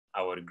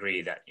I would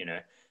agree that,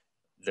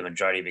 the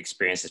majority of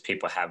experiences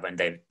people have when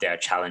they're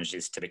challenged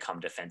is to become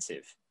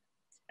defensive.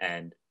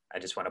 And I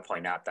just want to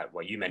point out that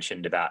what you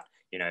mentioned about,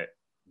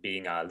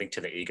 being linked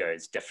to the ego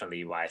is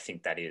definitely why I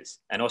think that is.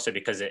 And also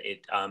because a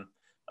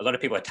lot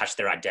of people attach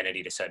their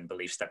identity to certain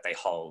beliefs that they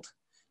hold.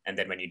 And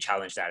then when you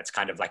challenge that, it's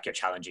kind of like you're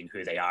challenging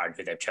who they are and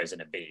who they've chosen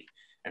to be.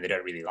 And they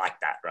don't really like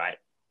that, right?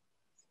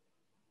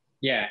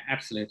 Yeah,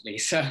 absolutely.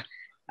 So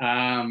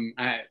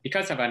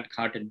because I've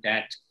encountered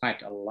that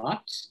quite a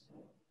lot,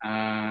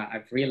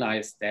 I've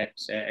realized that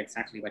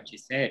exactly what you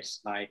said,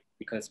 like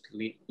because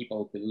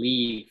people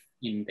believe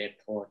in their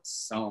thoughts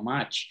so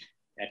much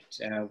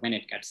that when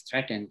it gets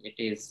threatened, it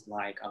is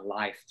like a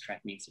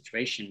life-threatening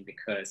situation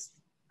because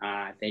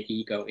their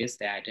ego is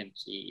their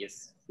identity,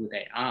 is who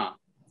they are.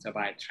 So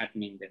by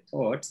threatening their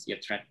thoughts, you're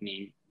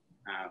threatening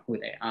who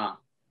they are.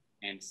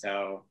 And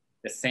so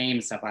the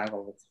same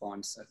survival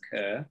response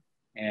occur,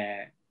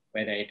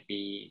 whether it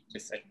be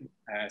just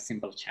a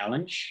simple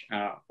challenge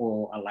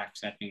or a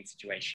life-threatening situation.